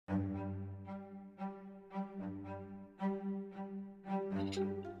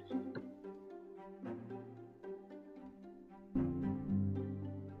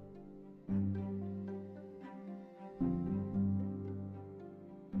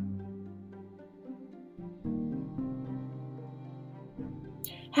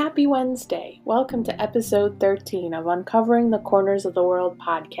Happy Wednesday! Welcome to episode 13 of Uncovering the Corners of the World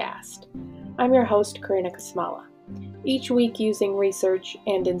podcast. I'm your host, Karina Kasmala. Each week, using research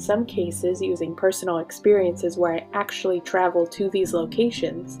and in some cases using personal experiences where I actually travel to these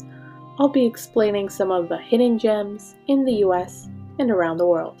locations, I'll be explaining some of the hidden gems in the US and around the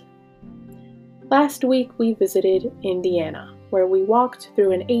world. Last week, we visited Indiana, where we walked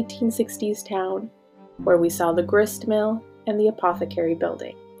through an 1860s town, where we saw the grist mill and the apothecary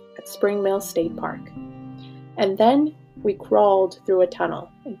building at Spring Mill State Park. And then we crawled through a tunnel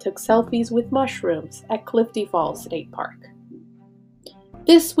and took selfies with mushrooms at Clifty Falls State Park.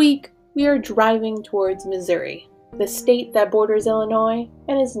 This week, we are driving towards Missouri, the state that borders Illinois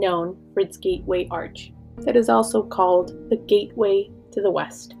and is known for its Gateway Arch, that is also called the Gateway to the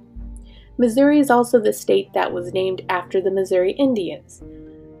West. Missouri is also the state that was named after the Missouri Indians,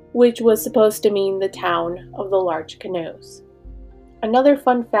 which was supposed to mean the town of the large canoes. Another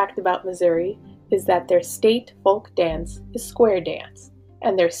fun fact about Missouri is that their state folk dance is square dance,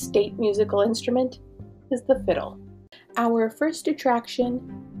 and their state musical instrument is the fiddle. Our first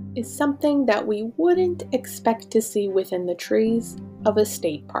attraction is something that we wouldn't expect to see within the trees of a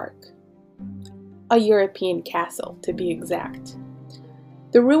state park. A European castle, to be exact.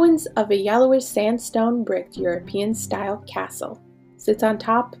 The ruins of a yellowish sandstone bricked European-style castle sits on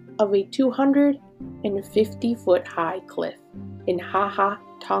top of a 250-foot high cliff in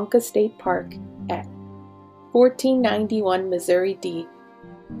Tonka State Park at 1491 Missouri D,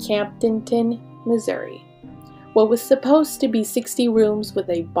 Campbellton, Missouri. What was supposed to be 60 rooms, with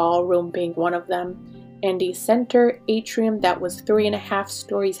a ballroom being one of them, and a center atrium that was 3.5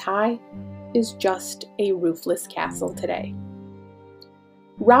 stories high, is just a roofless castle today.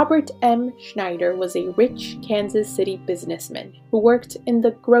 Robert M. Schneider was a rich Kansas City businessman who worked in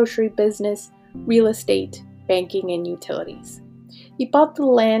the grocery business, real estate, banking, and utilities. He bought the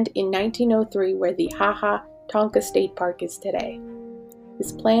land in 1903 where the Tonka State Park is today.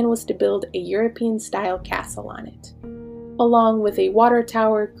 His plan was to build a European-style castle on it, along with a water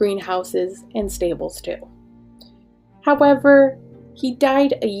tower, greenhouses, and stables too. However, he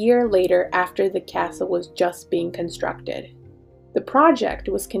died a year later after the castle was just being constructed. The project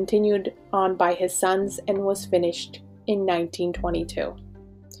was continued on by his sons and was finished in 1922.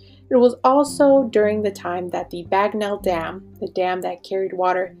 It was also during the time that the Bagnell Dam, the dam that carried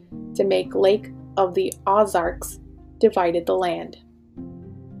water to make Lake of the Ozarks, divided the land.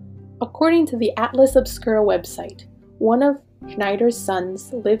 According to the Atlas Obscura website, one of Schneider's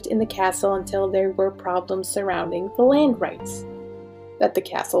sons lived in the castle until there were problems surrounding the land rights that the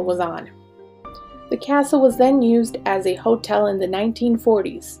castle was on. The castle was then used as a hotel in the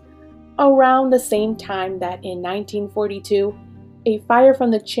 1940s, around the same time that in 1942, a fire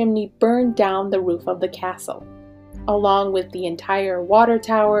from the chimney burned down the roof of the castle, along with the entire water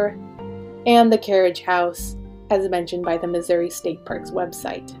tower and the carriage house, as mentioned by the Missouri State Parks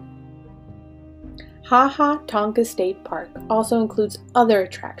website. Tonka State Park also includes other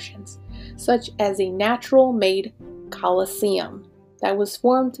attractions, such as a natural-made coliseum that was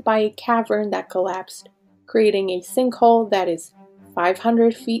formed by a cavern that collapsed, creating a sinkhole that is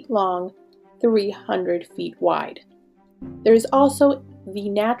 500 feet long, 300 feet wide. There is also the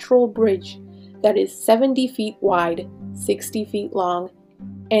natural bridge that is 70 feet wide, 60 feet long,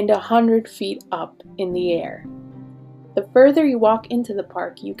 and 100 feet up in the air. The further you walk into the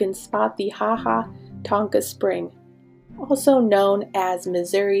park, you can spot the Tonka Spring, also known as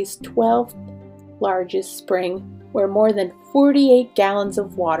Missouri's 12th largest spring, where more than 48 gallons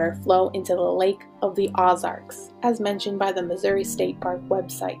of water flow into the Lake of the Ozarks, as mentioned by the Missouri State Park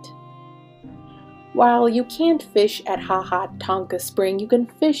website. While you can't fish at Tonka Spring, you can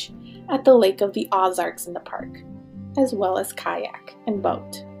fish at the Lake of the Ozarks in the park, as well as kayak and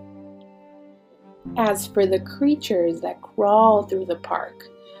boat. As for the creatures that crawl through the park,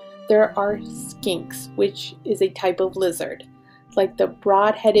 there are skinks, which is a type of lizard, like the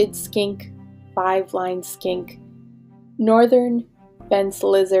broad-headed skink, five-lined skink, northern fence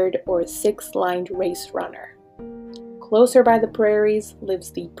lizard, or six-lined race runner. Closer by the prairies lives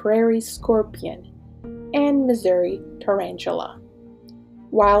the prairie scorpion and Missouri tarantula,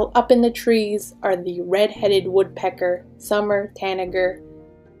 while up in the trees are the red-headed woodpecker, summer tanager,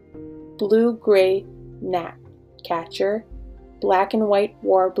 blue-gray gnatcatcher, black and white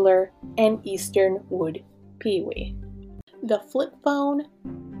warbler, and eastern wood pewee. The flip phone,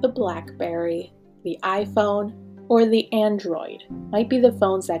 the BlackBerry, the iPhone, or the Android might be the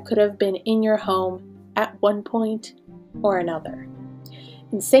phones that could have been in your home at one point or another.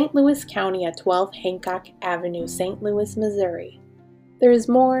 In St. Louis County at 12 Hancock Avenue, St. Louis, Missouri, there is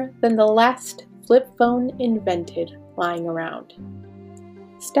more than the last flip phone invented lying around.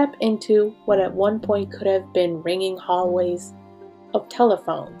 step into what at one point could have been ringing hallways of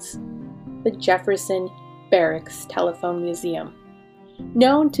telephones, the Jefferson Barracks Telephone Museum,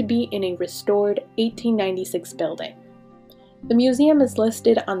 known to be in a restored 1896 building. The museum is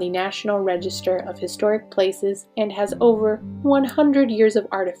listed on the National Register of Historic Places and has over 100 years of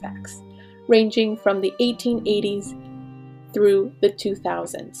artifacts, ranging from the 1880s through the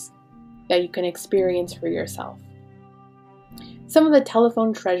 2000s, that you can experience for yourself. Some of the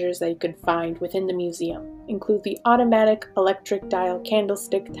telephone treasures that you could find within the museum include the automatic electric dial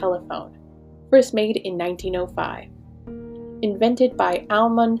candlestick telephone, first made in 1905, invented by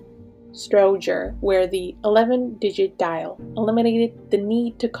Almond Strowger, where the 11-digit dial eliminated the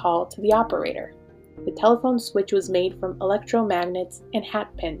need to call to the operator. The telephone switch was made from electromagnets and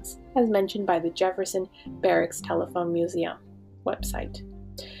hat pins, as mentioned by the Jefferson Barracks Telephone Museum website.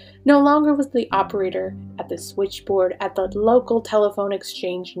 No longer was the operator at the switchboard at the local telephone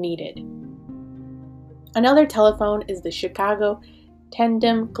exchange needed. Another telephone is the Chicago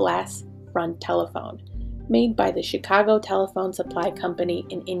Tandem Glass Front Telephone, made by the Chicago Telephone Supply Company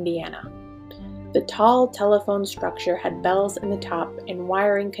in Indiana. The tall telephone structure had bells in the top and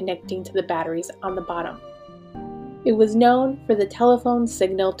wiring connecting to the batteries on the bottom. It was known for the telephone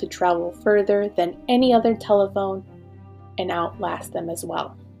signal to travel further than any other telephone and outlast them as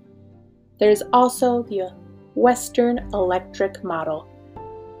well. There is also the Western Electric Model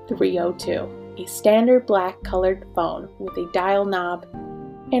 302, a standard black colored phone with a dial knob,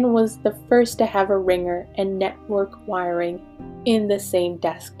 and was the first to have a ringer and network wiring in the same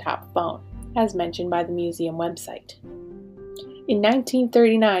desktop phone, as mentioned by the museum website. In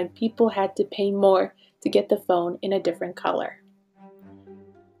 1939, people had to pay more to get the phone in a different color.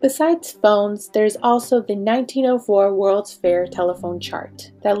 Besides phones, there's also the 1904 World's Fair telephone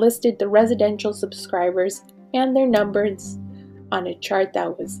chart that listed the residential subscribers and their numbers on a chart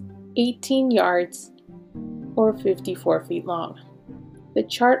that was 18 yards or 54 feet long. The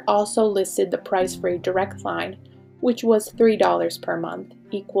chart also listed the price for a direct line, which was $3 per month,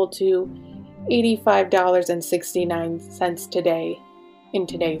 equal to $85.69 today in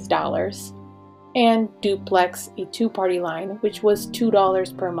today's dollars, and duplex, a two-party line, which was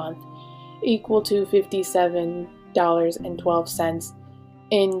 $2 per month, equal to $57.12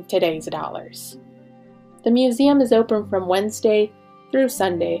 in today's dollars. The museum is open from Wednesday through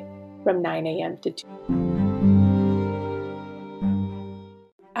Sunday from 9 a.m. to 2.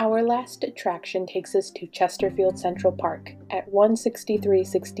 Our last attraction takes us to Chesterfield Central Park at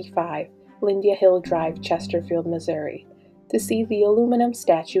 16365 Lindia Hill Drive, Chesterfield, Missouri, to see the aluminum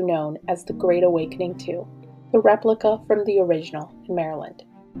statue known as the Great Awakening 2, the replica from the original in Maryland.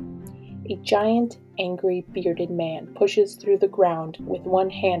 A giant, angry, bearded man pushes through the ground with one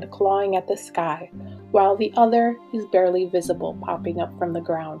hand clawing at the sky, while the other is barely visible popping up from the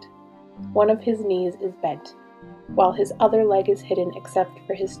ground. One of his knees is bent, while his other leg is hidden except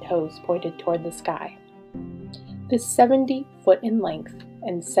for his toes pointed toward the sky. This 70 foot in length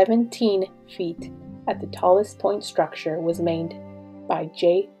and 17 feet at the tallest point structure was made by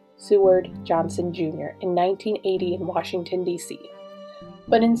J. Seward Johnson Jr. in 1980 in Washington, D.C.,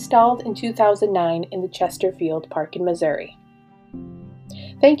 but installed in 2009 in the Chesterfield Park in Missouri.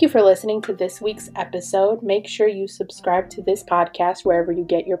 Thank you for listening to this week's episode. Make sure you subscribe to this podcast wherever you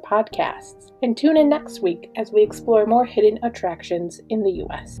get your podcasts, and tune in next week as we explore more hidden attractions in the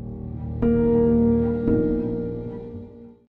U.S.